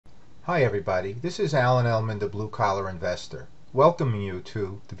Hi everybody, this is Alan Ellman, the Blue Collar Investor, welcoming you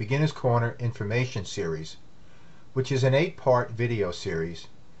to the Beginner's Corner Information Series, which is an 8-part video series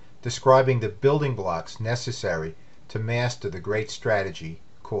describing the building blocks necessary to master the great strategy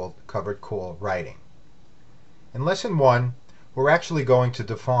called covered call writing. In Lesson 1, we're actually going to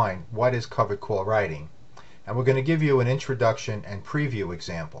define what is covered call writing, and we're going to give you an introduction and preview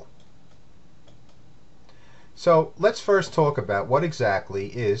example. So let's first talk about what exactly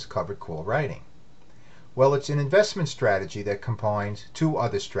is covered call writing. Well, it's an investment strategy that combines two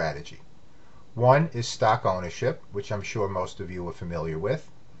other strategies. One is stock ownership, which I'm sure most of you are familiar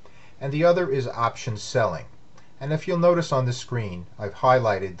with, and the other is option selling. And if you'll notice on the screen, I've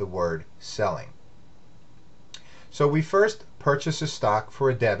highlighted the word selling. So we first purchase a stock for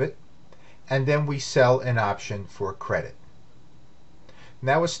a debit, and then we sell an option for a credit.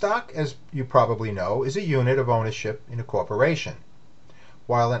 Now, a stock, as you probably know, is a unit of ownership in a corporation,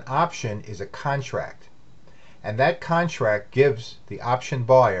 while an option is a contract, and that contract gives the option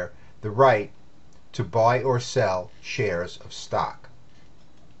buyer the right to buy or sell shares of stock.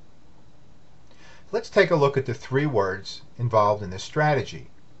 Let's take a look at the three words involved in this strategy: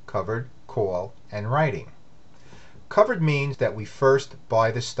 covered, call, and writing. Covered means that we first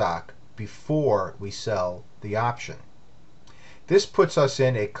buy the stock before we sell the option. This puts us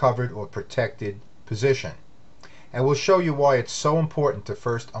in a covered or protected position, and we'll show you why it's so important to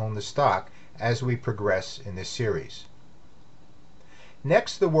first own the stock as we progress in this series.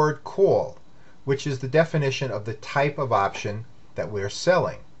 Next, the word call, which is the definition of the type of option that we're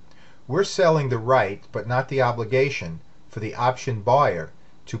selling. We're selling the right, but not the obligation, for the option buyer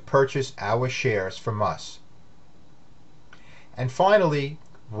to purchase our shares from us. And finally,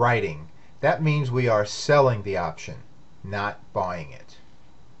 writing. That means we are selling the option, not buying it.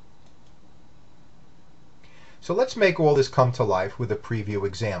 So let's make all this come to life with a preview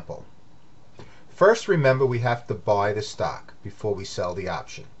example. First, remember, we have to buy the stock before we sell the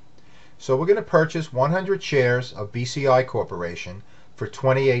option. So we're going to purchase 100 shares of BCI Corporation for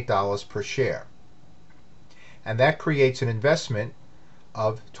 $28 per share. And that creates an investment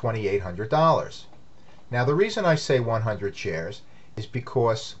of $2,800. Now, the reason I say 100 shares is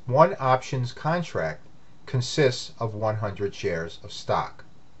because one options contract consists of 100 shares of stock.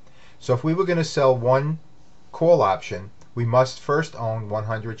 So if we were going to sell one call option, we must first own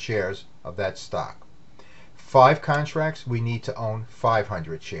 100 shares of that stock. 5 contracts, we need to own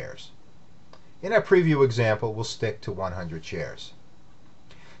 500 shares. In our preview example, we'll stick to 100 shares.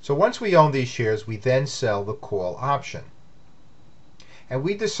 So once we own these shares, we then sell the call option. And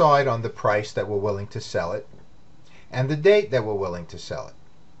we decide on the price that we're willing to sell it and the date that we're willing to sell it.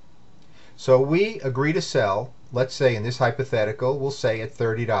 So we agree to sell, let's say in this hypothetical, we'll say at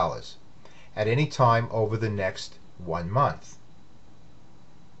 $30 at any time over the next 1 month.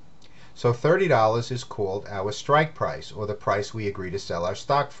 So $30 is called our strike price, or the price we agree to sell our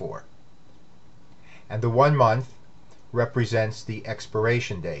stock for. And the 1 month represents the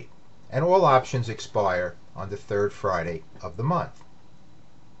expiration date, and all options expire on the 3rd Friday of the month.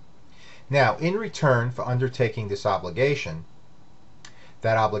 Now, in return for undertaking this obligation,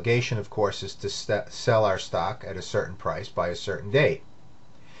 that obligation, of course, is to sell our stock at a certain price by a certain date.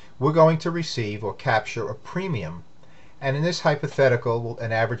 We're going to receive or capture a premium, and in this hypothetical,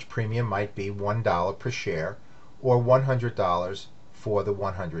 an average premium might be $1 per share, or $100 for the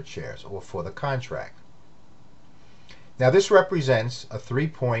 100 shares, or for the contract. Now, this represents a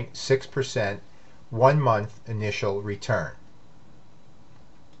 3.6% 1-month initial return.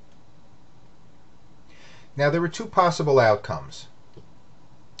 Now, there are two possible outcomes.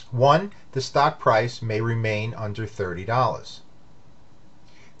 One, the stock price may remain under $30.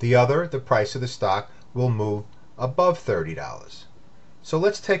 The other, the price of the stock will move above $30. So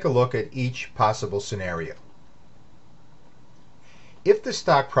let's take a look at each possible scenario. If the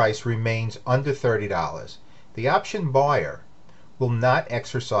stock price remains under $30, the option buyer will not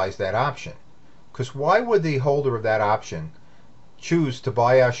exercise that option. Because why would the holder of that option choose to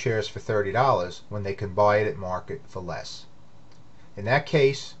buy our shares for $30 when they can buy it at market for less? In that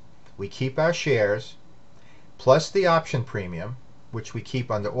case, we keep our shares plus the option premium, which we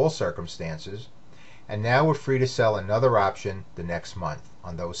keep under all circumstances, and now we're free to sell another option the next month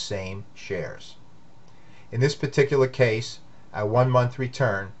on those same shares. In this particular case, our 1-month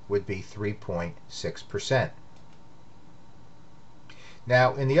return would be 3.6%.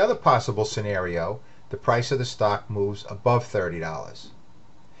 Now, in the other possible scenario, the price of the stock moves above $30.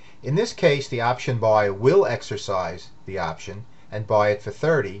 In this case, the option buyer will exercise the option and buy it for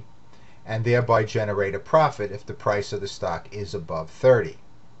 $30, and thereby generate a profit if the price of the stock is above $30.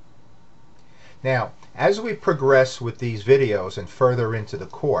 Now, as we progress with these videos and further into the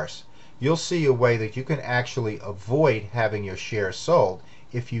course, you'll see a way that you can actually avoid having your shares sold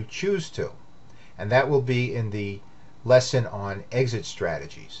if you choose to. And that will be in the lesson on exit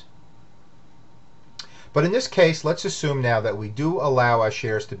strategies. But in this case, let's assume now that we do allow our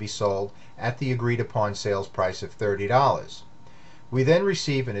shares to be sold at the agreed upon sales price of $30. We then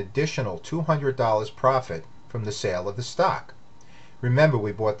receive an additional $200 profit from the sale of the stock. Remember,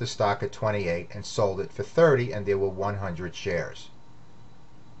 we bought the stock at 28 and sold it for 30, and there were 100 shares.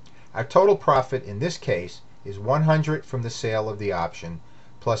 Our total profit in this case is 100 from the sale of the option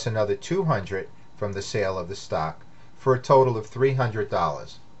plus another 200 from the sale of the stock for a total of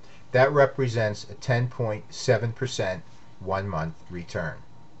 $300. That represents a 10.7% 1-month return.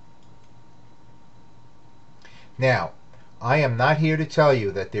 Now, I am not here to tell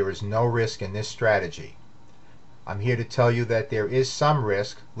you that there is no risk in this strategy. I'm here to tell you that there is some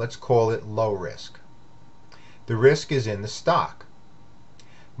risk. Let's call it low risk. The risk is in the stock.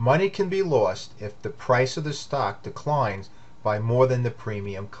 Money can be lost if the price of the stock declines by more than the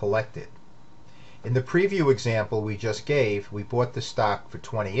premium collected. In the preview example we just gave, we bought the stock for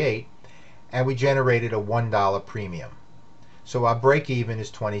 28 and we generated a $1 premium. So our break even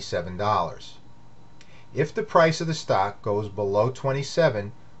is $27. If the price of the stock goes below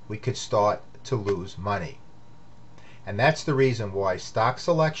 27, we could start to lose money. And that's the reason why stock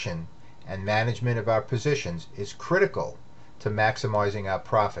selection and management of our positions is critical to maximizing our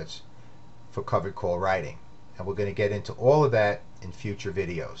profits for covered call writing. And we're going to get into all of that in future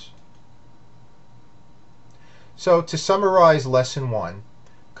videos. So to summarize lesson 1,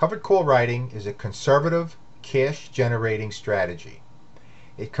 covered call writing is a conservative cash generating strategy.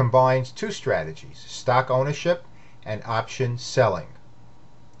 It combines two strategies, stock ownership and option selling.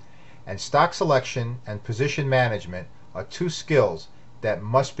 And stock selection and position management are two skills that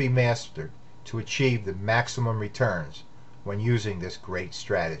must be mastered to achieve the maximum returns when using this great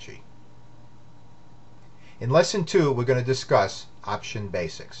strategy. In lesson 2, we're going to discuss option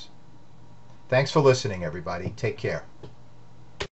basics. Thanks for listening, everybody. Take care.